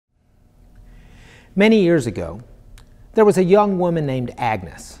Many years ago, there was a young woman named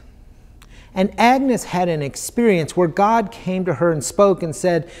Agnes. And Agnes had an experience where God came to her and spoke and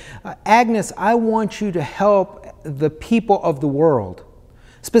said, Agnes, I want you to help the people of the world,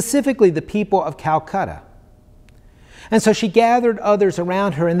 specifically the people of Calcutta. And so she gathered others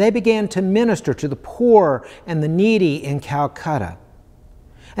around her, and they began to minister to the poor and the needy in Calcutta.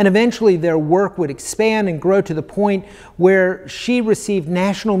 And eventually their work would expand and grow to the point where she received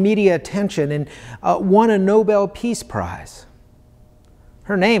national media attention and won a Nobel Peace Prize.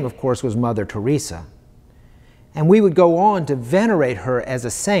 Her name, of course, was Mother Teresa. And we would go on to venerate her as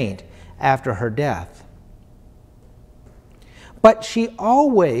a saint after her death. But she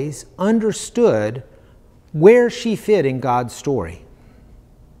always understood where she fit in God's story.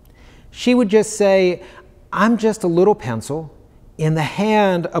 She would just say, I'm just a little pencil in the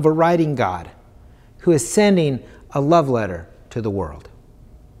hand of a writing God who is sending a love letter to the world.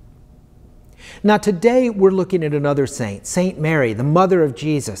 Now today we're looking at another saint, Saint Mary, the mother of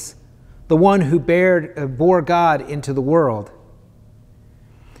Jesus, the one who bore God into the world.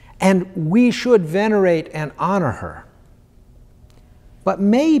 And we should venerate and honor her. But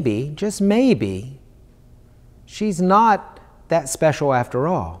maybe, just maybe, she's not that special after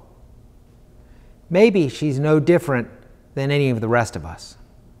all. Maybe she's no different than any of the rest of us.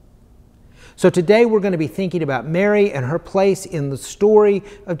 So today we're going to be thinking about Mary and her place in the story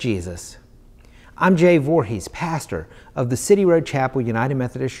of Jesus. I'm Jay Voorhees, pastor of the City Road Chapel United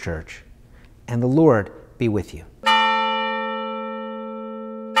Methodist Church, and the Lord be with you.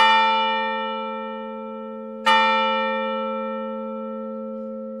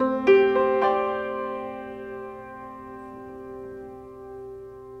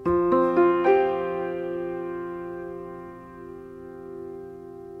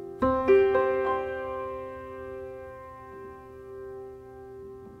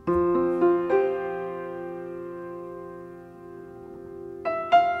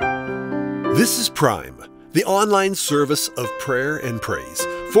 This is Prime, the online service of prayer and praise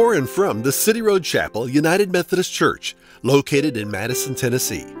for and from the City Road Chapel United Methodist Church, located in Madison,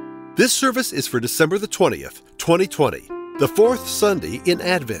 Tennessee. This service is for December the 20th, 2020, the fourth Sunday in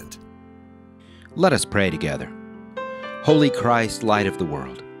Advent. Let us pray together. Holy Christ, light of the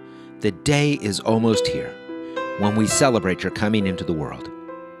world, the day is almost here when we celebrate your coming into the world.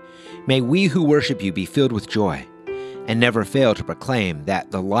 May we who worship you be filled with joy and never fail to proclaim that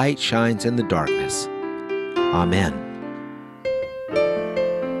the light shines in the darkness. Amen.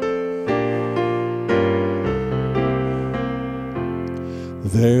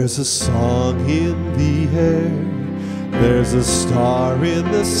 There's a song in the air, there's a star in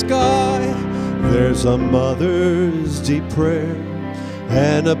the sky, there's a mother's deep prayer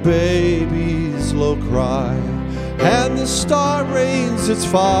and a baby's low cry. And the star rains its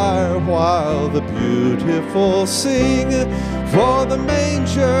fire while the beautiful sing, for the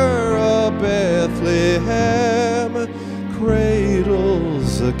manger of Bethlehem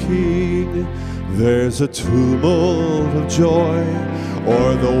cradles a king. There's a tumult of joy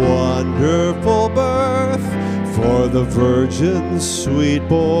o'er the wonderful birth, for the virgin's sweet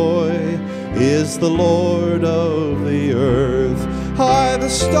boy is the Lord of the earth. High the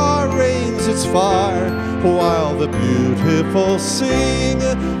star rains its fire while the beautiful sing,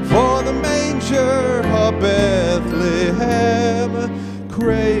 for the manger of Bethlehem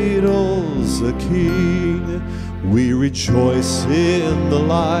cradles a king. We rejoice in the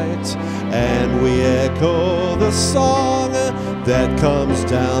light and we echo the song that comes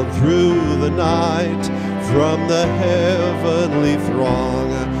down through the night from the heavenly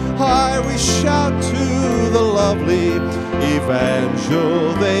throng. High we shout to the lovely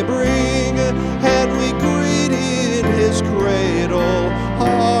evangel they bring, and we greet in his cradle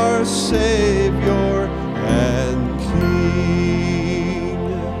our Savior and King.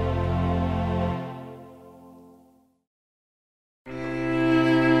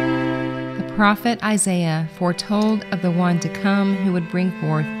 The prophet Isaiah foretold of the one to come who would bring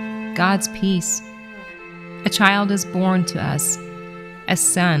forth God's peace. A child is born to us, a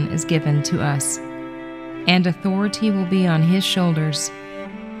son is given to us, and authority will be on his shoulders.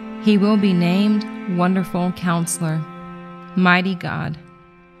 He will be named Wonderful Counselor, Mighty God,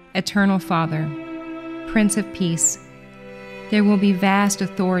 Eternal Father, Prince of Peace. There will be vast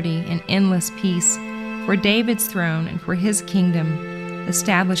authority and endless peace for David's throne and for his kingdom,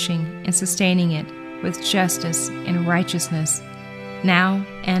 establishing and sustaining it with justice and righteousness, now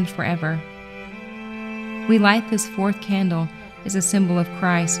and forever. We light this fourth candle as a symbol of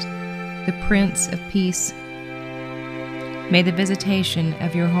Christ, the Prince of Peace. May the visitation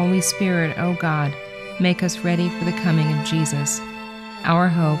of your Holy Spirit, O God, make us ready for the coming of Jesus, our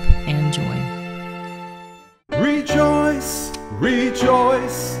hope and joy.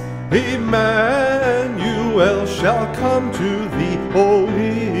 Rejoice, Emmanuel shall come to thee, O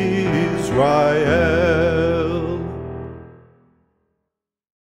Israel.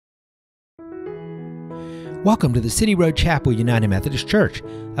 Welcome to the City Road Chapel United Methodist Church,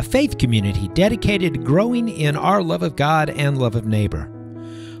 a faith community dedicated to growing in our love of God and love of neighbor.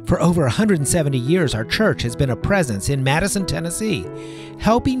 For over 170 years, our church has been a presence in Madison, Tennessee,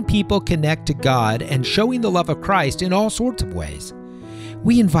 helping people connect to God and showing the love of Christ in all sorts of ways.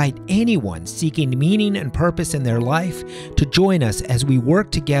 We invite anyone seeking meaning and purpose in their life to join us as we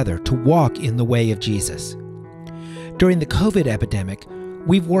work together to walk in the way of Jesus. During the COVID epidemic,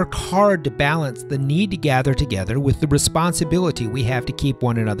 we've worked hard to balance the need to gather together with the responsibility we have to keep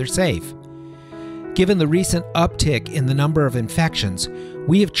one another safe. Given the recent uptick in the number of infections,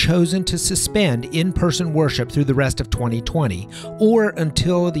 we have chosen to suspend in-person worship through the rest of 2020, or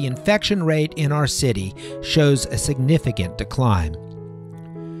until the infection rate in our city shows a significant decline.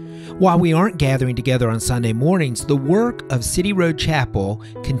 While we aren't gathering together on Sunday mornings, the work of City Road Chapel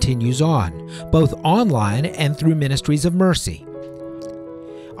continues on, both online and through Ministries of Mercy.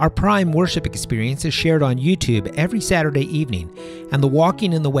 Our Prime worship experience is shared on YouTube every Saturday evening, and the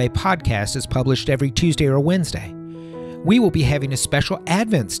Walking in the Way podcast is published every Tuesday or Wednesday. We will be having a special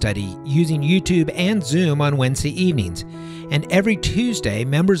Advent study using YouTube and Zoom on Wednesday evenings, and every Tuesday,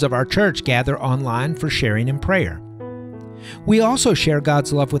 members of our church gather online for sharing and prayer. We also share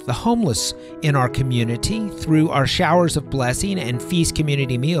God's love with the homeless in our community through our Showers of Blessing and Feast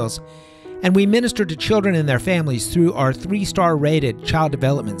community meals, and we minister to children and their families through our 3-star rated Child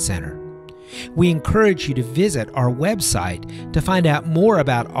Development Center. We encourage you to visit our website to find out more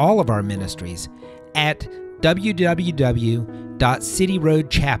about all of our ministries at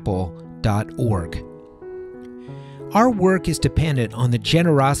www.cityroadchapel.org. Our work is dependent on the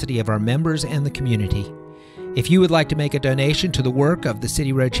generosity of our members and the community. If you would like to make a donation to the work of the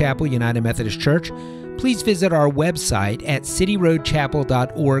City Road Chapel United Methodist Church, please visit our website at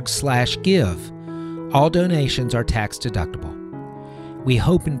cityroadchapel.org/give. All donations are tax deductible. We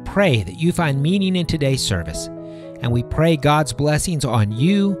hope and pray that you find meaning in today's service, and we pray God's blessings on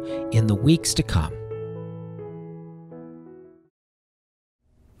you in the weeks to come.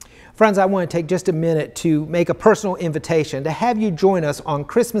 Friends, I want to take just a minute to make a personal invitation to have you join us on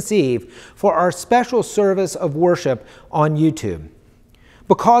Christmas Eve for our special service of worship on YouTube.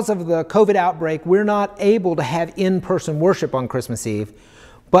 Because of the COVID outbreak, we're not able to have in-person worship on Christmas Eve,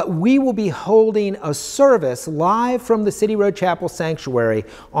 but we will be holding a service live from the City Road Chapel Sanctuary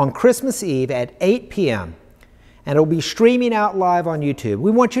on Christmas Eve at 8 p.m. and it'll be streaming out live on YouTube.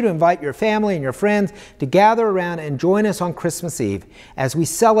 We want you to invite your family and your friends to gather around and join us on Christmas Eve as we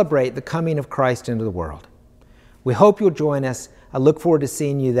celebrate the coming of Christ into the world. We hope you'll join us. I look forward to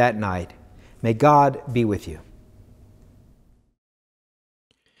seeing you that night. May God be with you.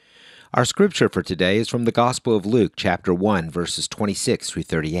 Our scripture for today is from the Gospel of Luke, chapter 1, verses 26 through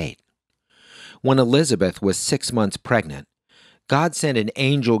 38. When Elizabeth was 6 months pregnant, God sent an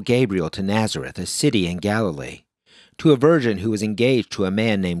angel Gabriel to Nazareth, a city in Galilee, to a virgin who was engaged to a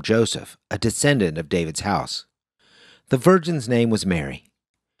man named Joseph, a descendant of David's house. The virgin's name was Mary.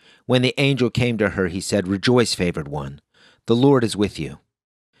 When the angel came to her, he said, "Rejoice, favored one, the Lord is with you."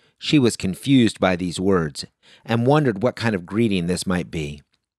 She was confused by these words and wondered what kind of greeting this might be.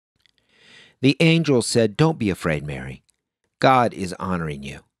 The angel said, "Don't be afraid, Mary. God is honoring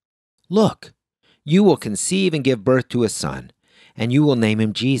you. Look, you will conceive and give birth to a son, and you will name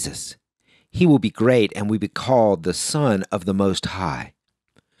him Jesus. He will be great and will be called the Son of the Most High.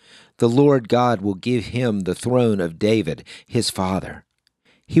 The Lord God will give him the throne of David, his father.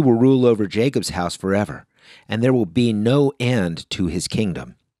 He will rule over Jacob's house forever, and there will be no end to his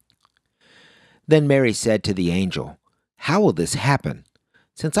kingdom." Then Mary said to the angel, "How will this happen,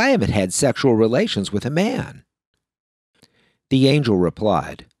 since I haven't had sexual relations with a man?" The angel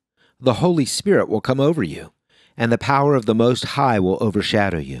replied, "The Holy Spirit will come over you, and the power of the Most High will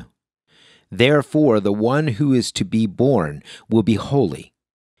overshadow you. Therefore, the one who is to be born will be holy.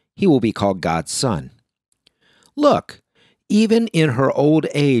 He will be called God's Son. Look, even in her old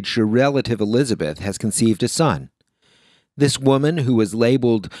age, your relative Elizabeth has conceived a son. This woman who was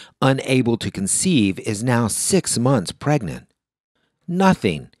labeled unable to conceive is now 6 months pregnant.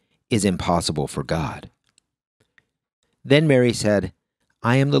 Nothing is impossible for God." Then Mary said,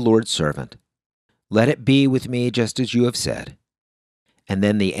 "I am the Lord's servant. Let it be with me just as you have said." And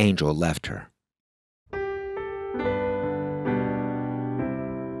then the angel left her.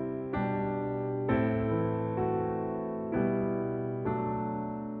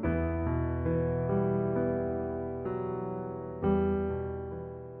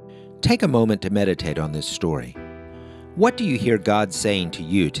 Take a moment to meditate on this story. What do you hear God saying to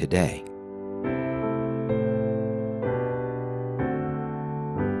you today?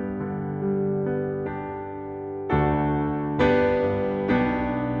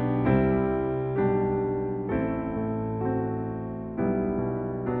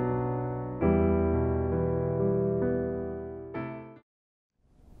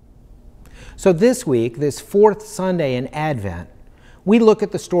 So this week, this fourth Sunday in Advent, we look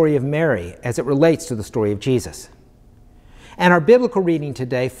at the story of Mary as it relates to the story of Jesus. And our biblical reading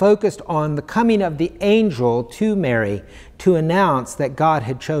today focused on the coming of the angel to Mary to announce that God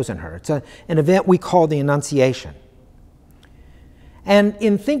had chosen her. It's an event we call the Annunciation. And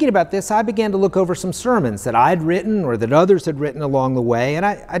in thinking about this, I began to look over some sermons that I'd written or that others had written along the way, and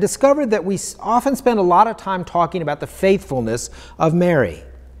I discovered that we often spend a lot of time talking about the faithfulness of Mary.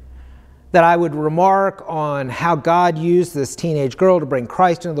 That I would remark on how God used this teenage girl to bring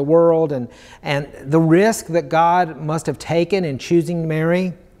Christ into the world and the risk that God must have taken in choosing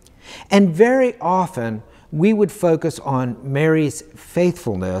Mary. And very often we would focus on Mary's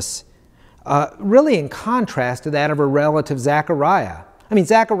faithfulness, really in contrast to that of her relative Zechariah. I mean,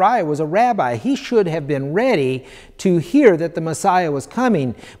 Zechariah was a rabbi. He should have been ready to hear that the Messiah was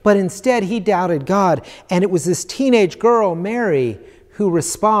coming, but instead he doubted God. And it was this teenage girl, Mary, who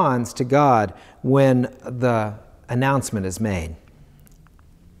responds to God when the announcement is made.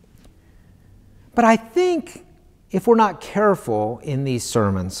 But I think if we're not careful in these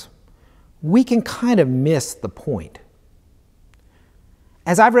sermons, we can kind of miss the point.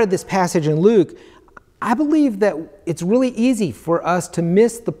 As I've read this passage in Luke, I believe that it's really easy for us to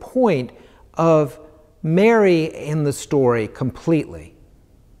miss the point of Mary in the story completely.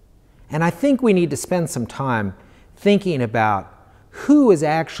 And I think we need to spend some time thinking about who is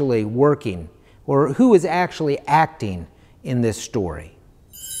actually working or who is actually acting in this story.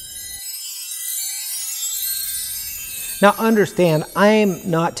 Now understand, I am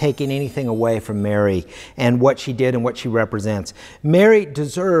not taking anything away from Mary and what she did and what she represents. Mary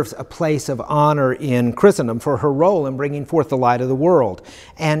deserves a place of honor in Christendom for her role in bringing forth the light of the world.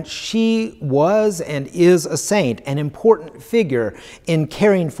 And she was and is a saint, an important figure in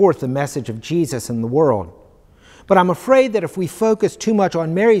carrying forth the message of Jesus in the world. But I'm afraid that if we focus too much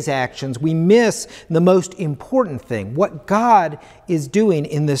on Mary's actions, we miss the most important thing, what God is doing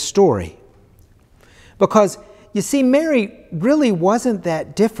in this story. Because, you see, Mary really wasn't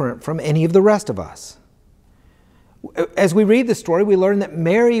that different from any of the rest of us. As we read the story, we learn that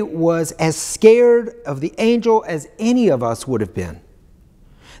Mary was as scared of the angel as any of us would have been.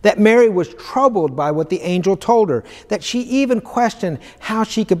 That Mary was troubled by what the angel told her, that she even questioned how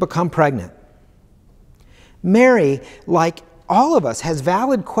she could become pregnant. Mary, like all of us, has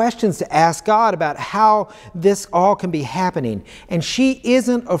valid questions to ask God about how this all can be happening. And she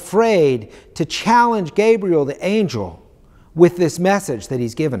isn't afraid to challenge Gabriel, the angel, with this message that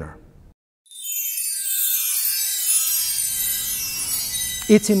he's given her.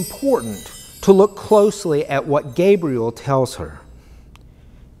 It's important to look closely at what Gabriel tells her.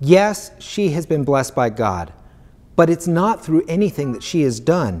 Yes, she has been blessed by God, but it's not through anything that she has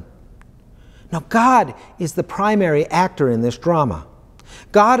done. Now, God is the primary actor in this drama.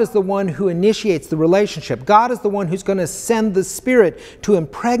 God is the one who initiates the relationship. God is the one who's going to send the Spirit to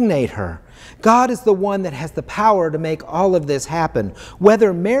impregnate her. God is the one that has the power to make all of this happen,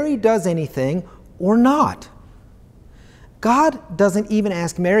 whether Mary does anything or not. God doesn't even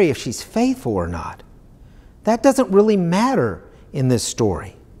ask Mary if she's faithful or not. That doesn't really matter in this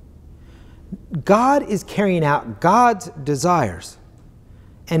story. God is carrying out God's desires.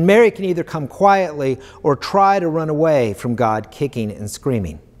 And Mary can either come quietly or try to run away from God, kicking and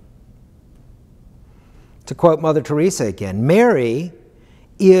screaming. To quote Mother Teresa again, Mary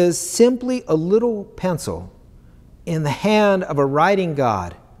is simply a little pencil in the hand of a writing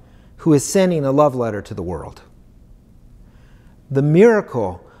God who is sending a love letter to the world. The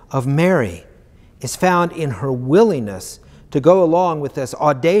miracle of Mary is found in her willingness to go along with this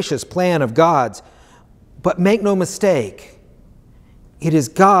audacious plan of God's. But make no mistake, it is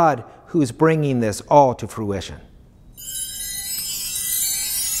God who is bringing this all to fruition.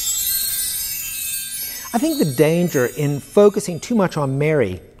 I think the danger in focusing too much on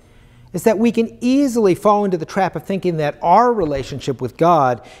Mary is that we can easily fall into the trap of thinking that our relationship with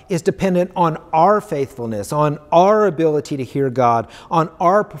God is dependent on our faithfulness, on our ability to hear God, on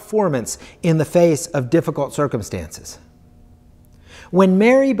our performance in the face of difficult circumstances. When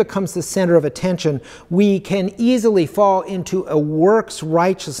Mary becomes the center of attention, we can easily fall into a works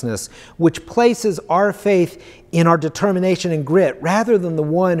righteousness which places our faith in our determination and grit rather than the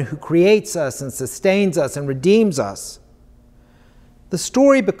one who creates us and sustains us and redeems us. The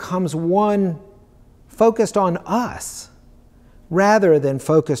story becomes one focused on us rather than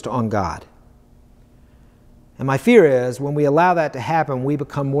focused on God. And my fear is when we allow that to happen, we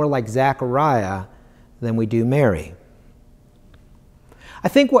become more like Zechariah than we do Mary. I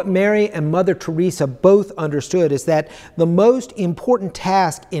think what Mary and Mother Teresa both understood is that the most important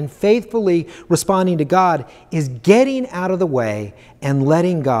task in faithfully responding to God is getting out of the way and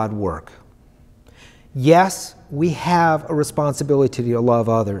letting God work. Yes, we have a responsibility to love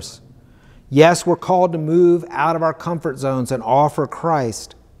others. Yes, we're called to move out of our comfort zones and offer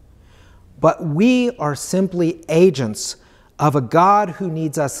Christ. But we are simply agents of a God who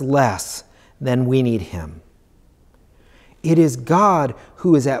needs us less than we need Him. It is God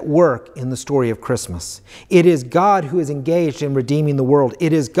who is at work in the story of Christmas. It is God who is engaged in redeeming the world.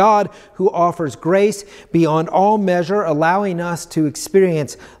 It is God who offers grace beyond all measure, allowing us to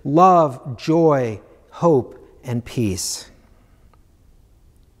experience love, joy, hope, and peace.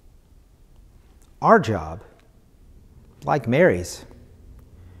 Our job, like Mary's,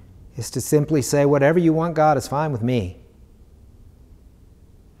 is to simply say, whatever you want, God, is fine with me.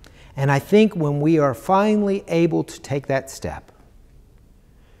 And I think when we are finally able to take that step,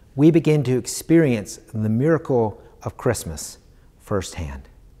 we begin to experience the miracle of Christmas firsthand.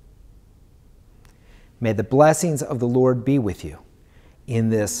 May the blessings of the Lord be with you in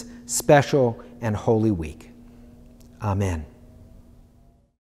this special and holy week. Amen.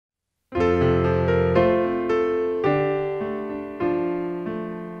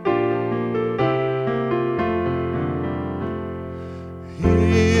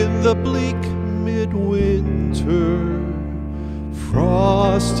 In the bleak midwinter,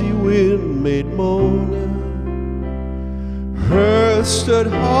 frosty wind made moan. Earth stood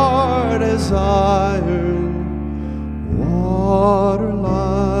hard as iron, water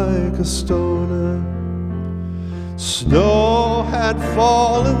like a stone. Snow had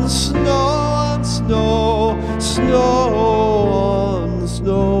fallen, snow on snow, snow on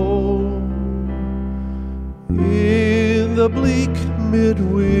snow. In the bleak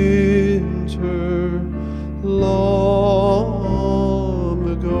midwinter, long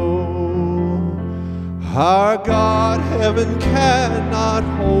ago, our God, heaven cannot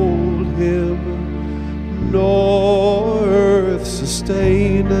hold Him, nor earth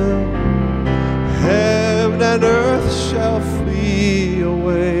sustain. Heaven and earth shall flee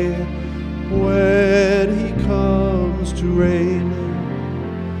away when He comes to reign.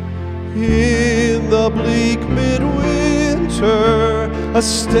 In the bleak midwinter, a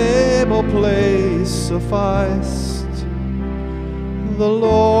stable place sufficed. The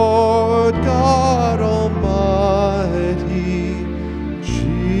Lord God Almighty,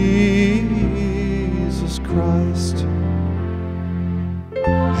 Jesus Christ.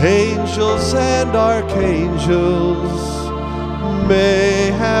 Angels and archangels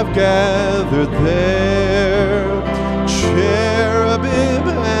may have gathered there, cherubim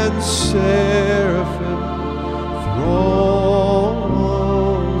and seraphim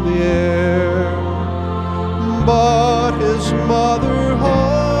throng the air, but His mother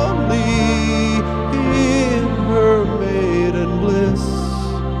holy in her maiden bliss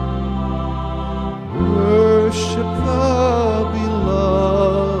worship the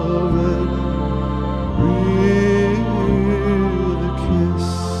beloved with a kiss.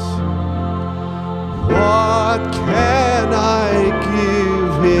 What can I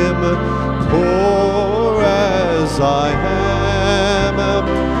give Him, poor as I am?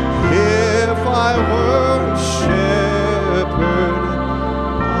 If I were a shepherd,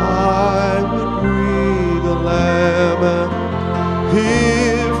 I would bring a lamb.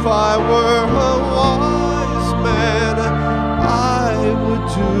 If I were a wise man, I would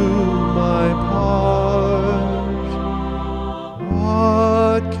do my part.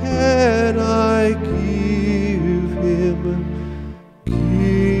 What can I give Him?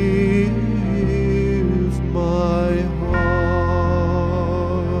 Give my heart.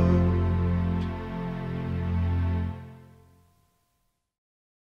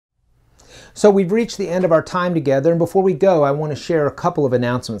 So we've reached the end of our time together, and before we go, I want to share a couple of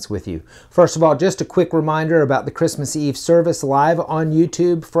announcements with you. First of all, just a quick reminder about the Christmas Eve service live on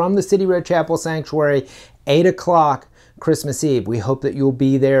YouTube from the City Road Chapel Sanctuary, 8 o'clock Christmas Eve. We hope that you'll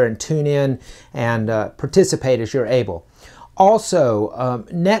be there and tune in and participate as you're able. Also,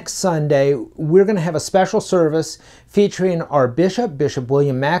 next Sunday, we're going to have a special service featuring our bishop, Bishop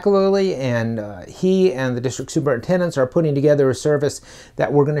William McAlooly, and he and the district superintendents are putting together a service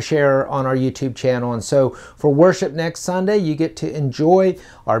that we're going to share on our YouTube channel. And so for worship next Sunday, you get to enjoy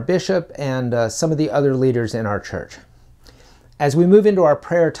our bishop and some of the other leaders in our church. As we move into our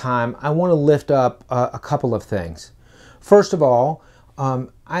prayer time, I want to lift up a couple of things. First of all,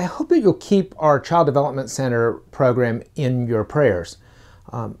 I hope that you'll keep our Child Development Center program in your prayers.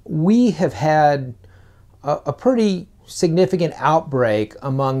 We have had a pretty significant outbreak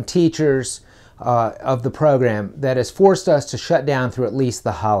among teachers of the program that has forced us to shut down through at least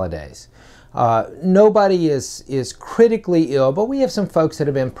the holidays. Nobody is critically ill, but we have some folks that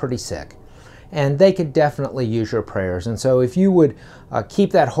have been pretty sick, and they could definitely use your prayers. And so if you would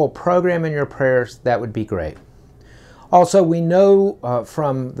keep that whole program in your prayers, that would be great. Also, we know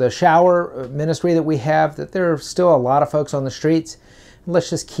from the shower ministry that we have that there are still a lot of folks on the streets. Let's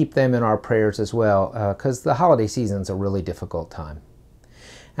just keep them in our prayers as well, because the holiday season is a really difficult time.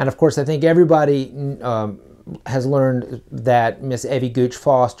 And of course, I think everybody has learned that Miss Evie Gooch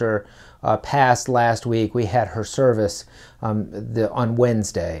Foster passed last week. We had her service on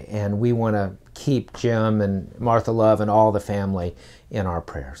Wednesday, and we want to keep Jim and Martha Love and all the family in our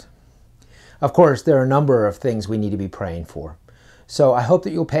prayers. Of course, there are a number of things we need to be praying for. So I hope that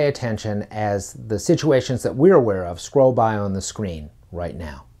you'll pay attention as the situations that we're aware of scroll by on the screen right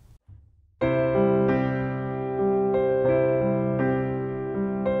now.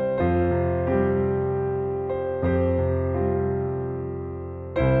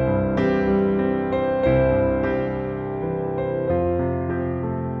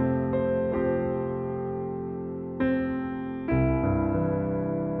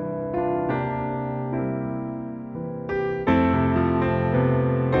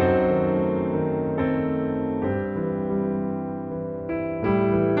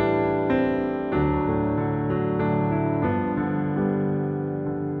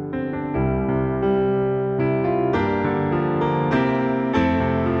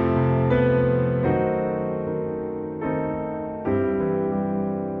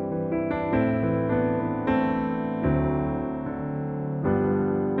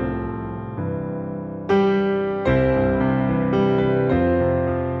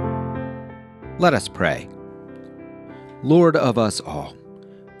 Let us pray. Lord of us all,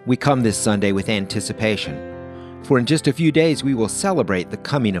 we come this Sunday with anticipation, for in just a few days we will celebrate the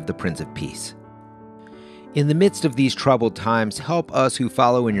coming of the Prince of Peace. In the midst of these troubled times, help us who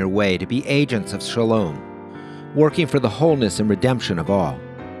follow in your way to be agents of shalom, working for the wholeness and redemption of all.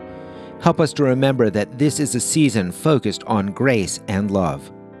 Help us to remember that this is a season focused on grace and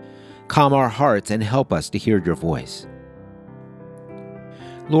love. Calm our hearts and help us to hear your voice.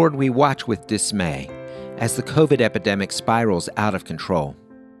 Lord, we watch with dismay as the COVID epidemic spirals out of control.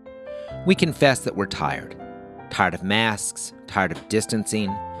 We confess that we're tired of masks, tired of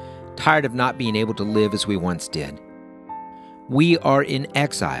distancing, tired of not being able to live as we once did. We are in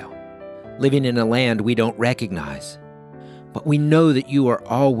exile, living in a land we don't recognize, but we know that you are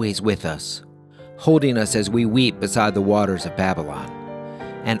always with us, holding us as we weep beside the waters of Babylon,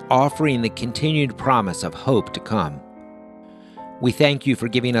 and offering the continued promise of hope to come. We thank you for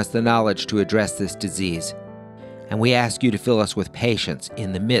giving us the knowledge to address this disease, and we ask you to fill us with patience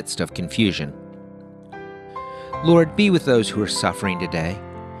in the midst of confusion. Lord, be with those who are suffering today,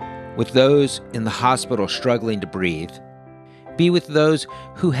 with those in the hospital struggling to breathe. Be with those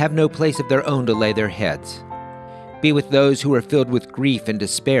who have no place of their own to lay their heads. Be with those who are filled with grief and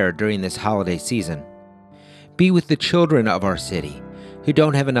despair during this holiday season. Be with the children of our city who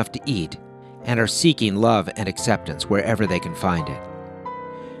don't have enough to eat and are seeking love and acceptance wherever they can find it.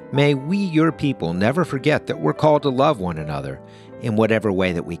 May we, your people, never forget that we're called to love one another in whatever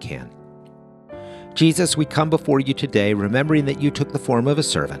way that we can. Jesus, we come before you today remembering that you took the form of a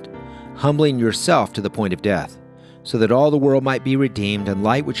servant, humbling yourself to the point of death, so that all the world might be redeemed and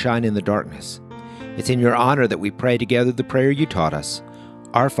light would shine in the darkness. It's in your honor that we pray together the prayer you taught us.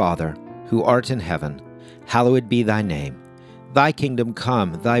 Our Father, who art in heaven, hallowed be thy name. Thy kingdom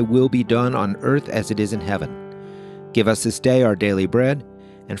come, thy will be done on earth as it is in heaven. Give us this day our daily bread,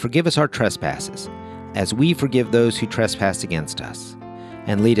 and forgive us our trespasses, as we forgive those who trespass against us.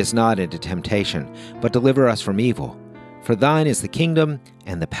 And lead us not into temptation, but deliver us from evil. For thine is the kingdom,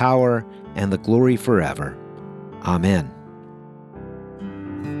 and the power, and the glory forever. Amen.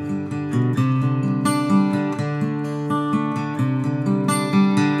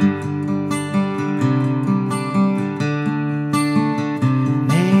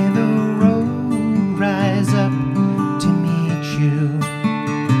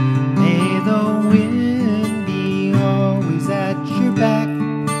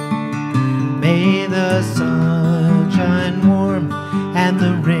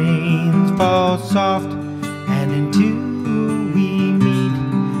 Soft and until we meet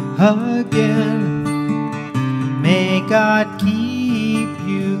again, may God keep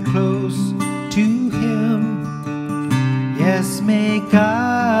you close to Him. Yes, may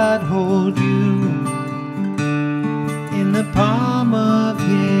God hold you in the palm of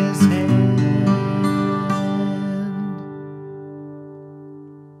his